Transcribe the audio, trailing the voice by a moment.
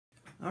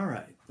All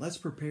right, let's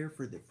prepare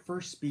for the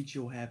first speech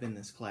you'll have in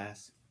this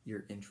class,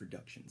 your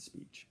introduction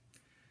speech.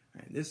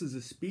 All right, this is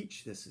a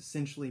speech that's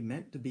essentially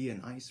meant to be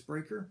an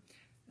icebreaker,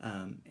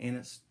 and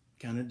it's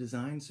kind of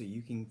designed so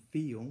you can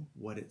feel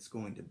what it's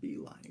going to be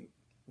like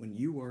when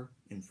you are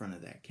in front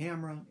of that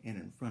camera and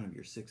in front of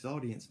your 6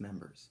 audience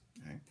members.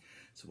 All right,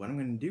 so what I'm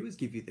going to do is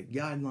give you the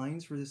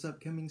guidelines for this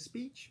upcoming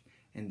speech,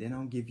 and then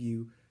I'll give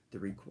you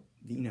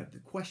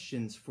the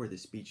questions for the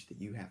speech that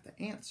you have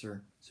to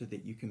answer so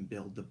that you can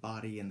build the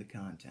body and the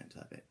content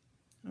of it.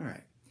 All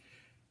right.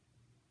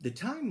 The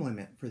time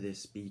limit for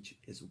this speech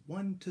is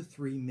 1 to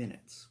 3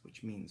 minutes,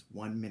 which means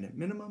 1 minute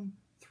minimum,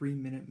 3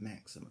 minute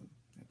maximum.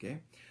 Okay?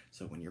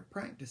 So when you're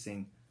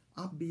practicing,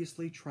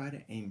 obviously try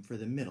to aim for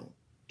the middle,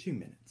 2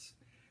 minutes.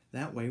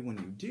 That way, when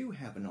you do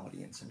have an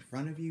audience in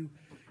front of you,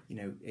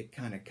 it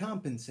kind of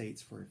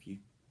compensates for if you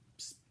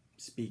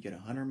speak at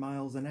 100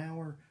 miles an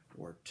hour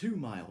or 2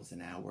 miles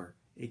an hour,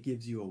 it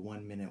gives you a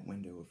 1 minute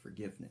window of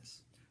forgiveness.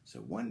 So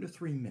 1 to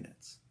 3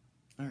 minutes.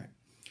 All right.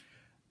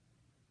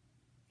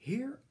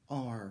 Here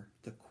are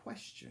the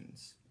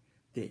questions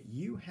that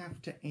you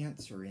have to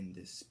answer in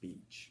this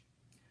speech.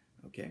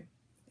 Okay?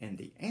 And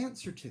the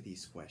answer to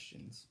these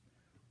questions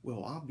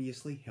will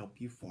obviously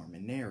help you form a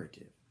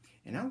narrative.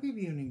 And I'll give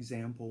you an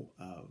example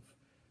of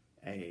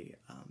a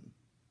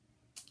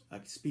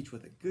speech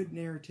with a good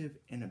narrative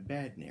and a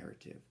bad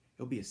narrative.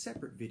 It'll be a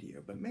separate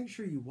video, but make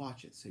sure you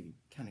watch it so you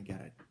kind of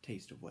got a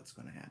taste of what's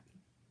going to happen.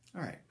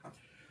 All right.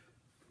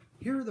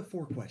 Here are the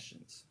 4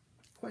 questions.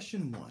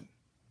 Question 1.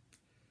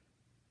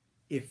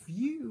 If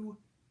you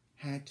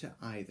had to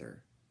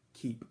either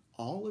keep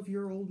all of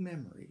your old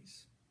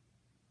memories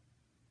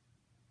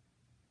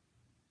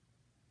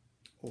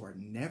or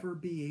never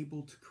be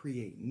able to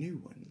create new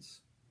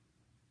ones,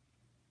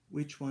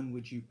 which one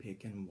would you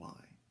pick and why?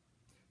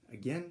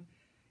 Again,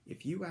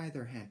 if you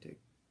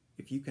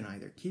can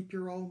either keep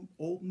your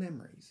old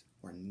memories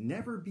or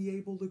never be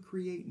able to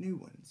create new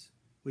ones,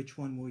 which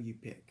one will you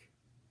pick?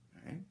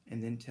 All right,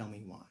 and then tell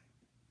me why.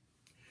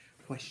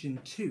 Question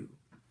 2.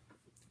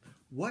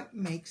 What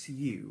makes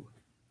you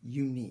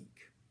unique?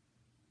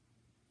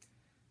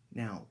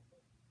 Now,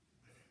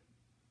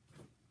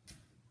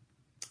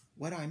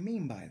 what I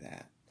mean by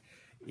that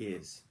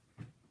is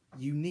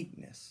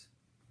uniqueness.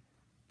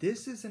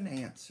 This is an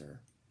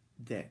answer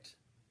that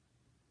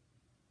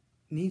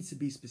needs to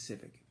be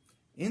specific.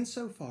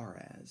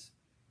 Insofar as,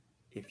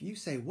 if you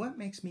say, what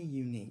makes me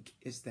unique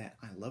is that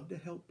I love to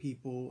help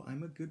people,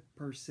 I'm a good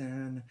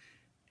person,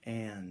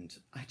 and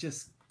I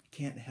just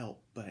can't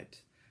help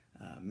but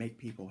make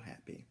people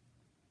happy.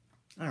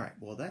 All right,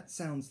 well, that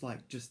sounds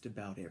like just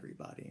about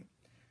everybody.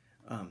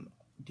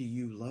 Do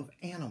you love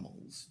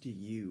animals? Do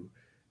you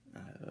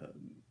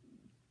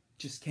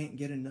just can't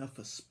get enough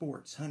of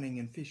sports, hunting,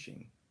 and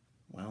fishing?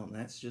 Well,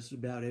 that's just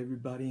about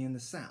everybody in the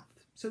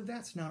South. So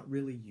that's not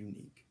really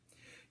unique.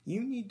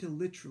 You need to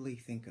literally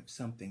think of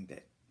something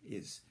that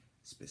is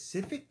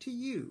specific to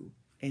you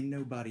and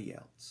nobody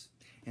else.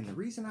 And the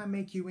reason I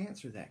make you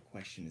answer that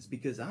question is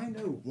because I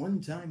know one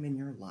time in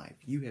your life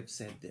you have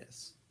said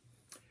this.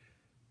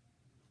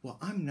 Well,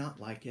 I'm not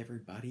like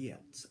everybody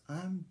else.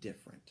 I'm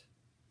different.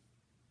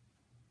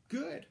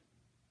 Good.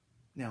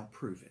 Now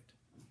prove it.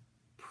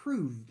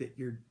 Prove that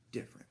you're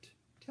different.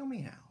 Tell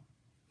me how.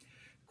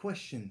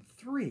 Question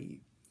 3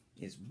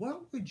 is,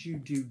 what would you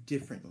do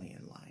differently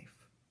in life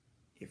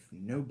if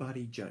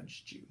nobody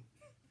judged you?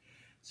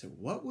 So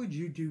what would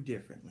you do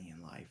differently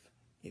in life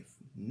if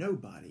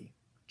nobody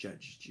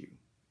judged you?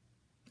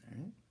 All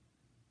right.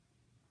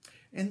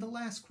 And the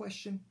last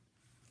question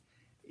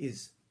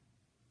is,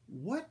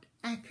 what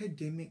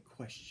academic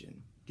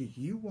question do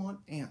you want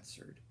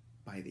answered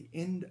by the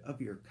end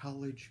of your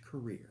college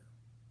career?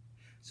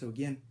 So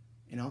again,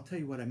 and I'll tell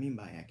you what I mean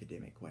by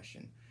academic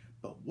question,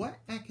 but what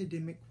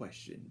academic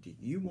question do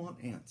you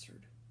want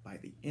answered by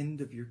the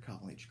end of your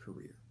college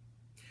career?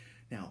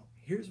 Now,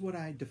 here's what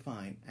I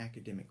define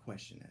academic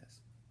question as.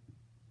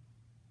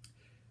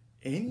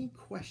 Any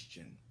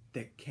question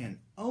that can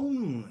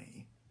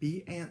only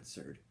be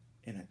answered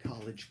in a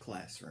college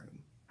classroom.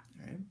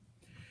 All right?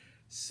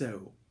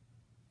 So,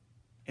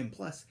 and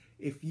plus,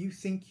 if you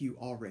think you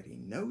already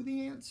know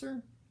the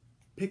answer,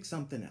 pick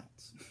something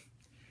else.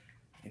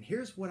 And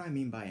here's what I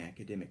mean by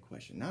academic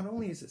question. Not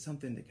only is it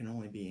something that can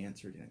only be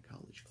answered in a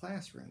college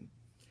classroom,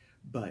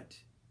 but,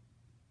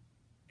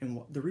 and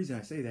the reason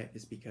I say that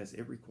is because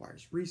it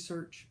requires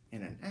research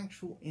and an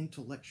actual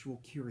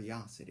intellectual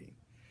curiosity.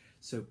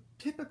 So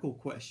typical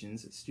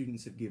questions that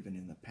students have given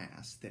in the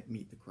past that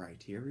meet the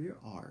criteria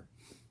are,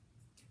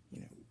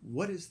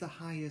 what is the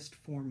highest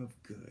form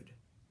of good?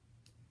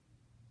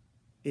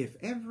 If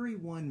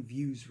everyone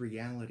views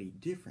reality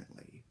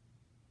differently,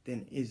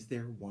 then is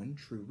there one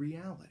true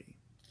reality?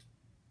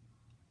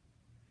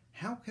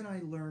 How can I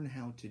learn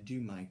how to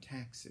do my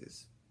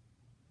taxes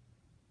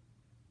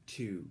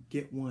to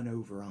get one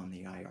over on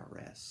the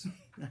IRS?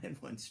 I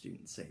had one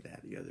student say that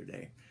the other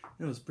day.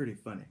 It was pretty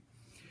funny.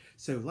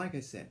 So like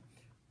I said,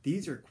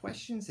 these are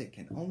questions that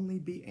can only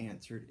be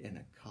answered in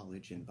a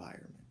college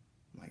environment.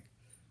 Like,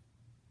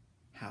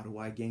 how do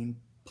I gain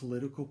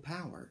political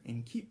power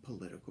and keep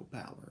political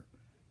power?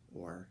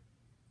 Or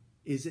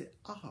is it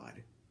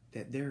odd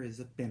that there has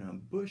been a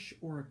Bush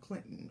or a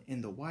Clinton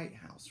in the White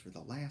House for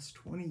the last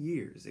 20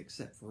 years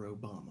except for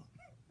Obama?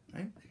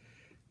 Right?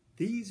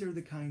 These are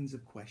the kinds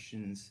of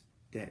questions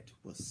that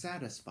will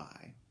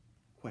satisfy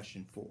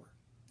question 4.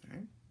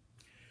 Right?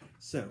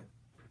 So,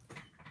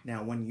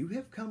 now when you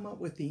have come up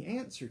with the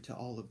answer to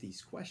all of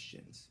these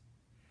questions,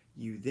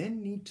 you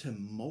then need to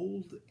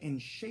mold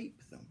and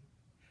shape them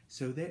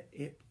so that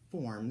it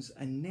forms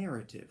a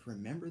narrative.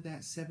 Remember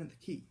that 7th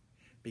key.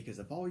 Because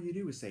if all you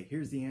do is say,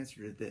 here's the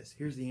answer to this,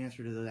 here's the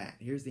answer to that,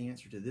 here's the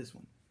answer to this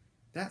one,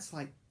 that's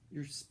like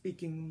you're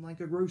speaking like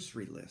a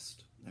grocery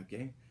list,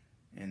 okay?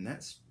 And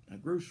a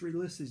grocery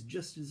list is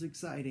just as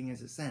exciting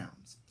as it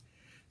sounds.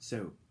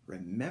 So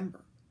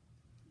remember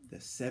the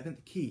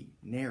 7th key,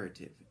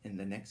 narrative. In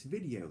the next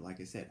video,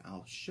 like I said,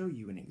 I'll show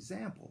you an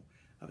example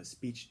of a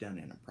speech done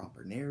in a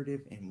proper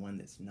narrative and one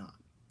that's not.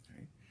 All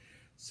right?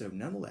 So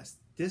nonetheless,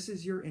 this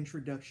is your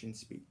introduction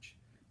speech.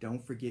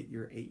 Don't forget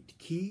your 8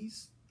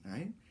 keys.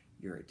 Right?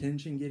 Your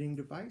attention-getting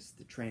device,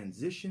 the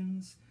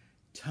transitions,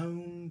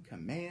 tone,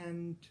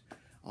 command,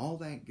 all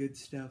that good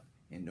stuff,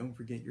 and don't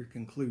forget your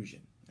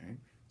conclusion. Right?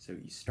 So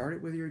you start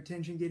it with your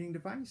attention-getting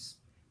device,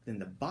 then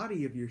the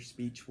body of your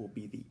speech will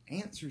be the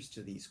answers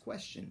to these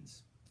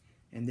questions,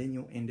 and then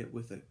you'll end it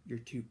with your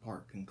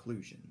 2-part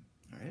conclusion.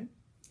 All right?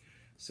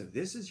 So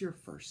this is your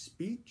first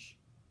speech.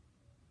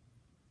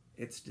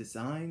 It's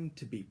designed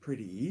to be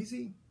pretty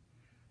easy,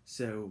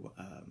 so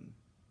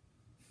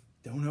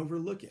don't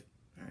overlook it.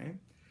 All right.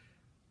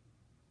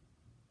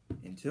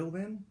 Until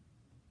then,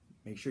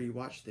 make sure you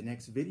watch the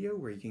next video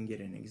where you can get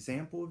an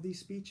example of these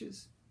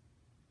speeches.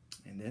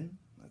 And then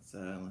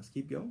let's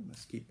keep going.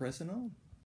 Let's keep pressing on.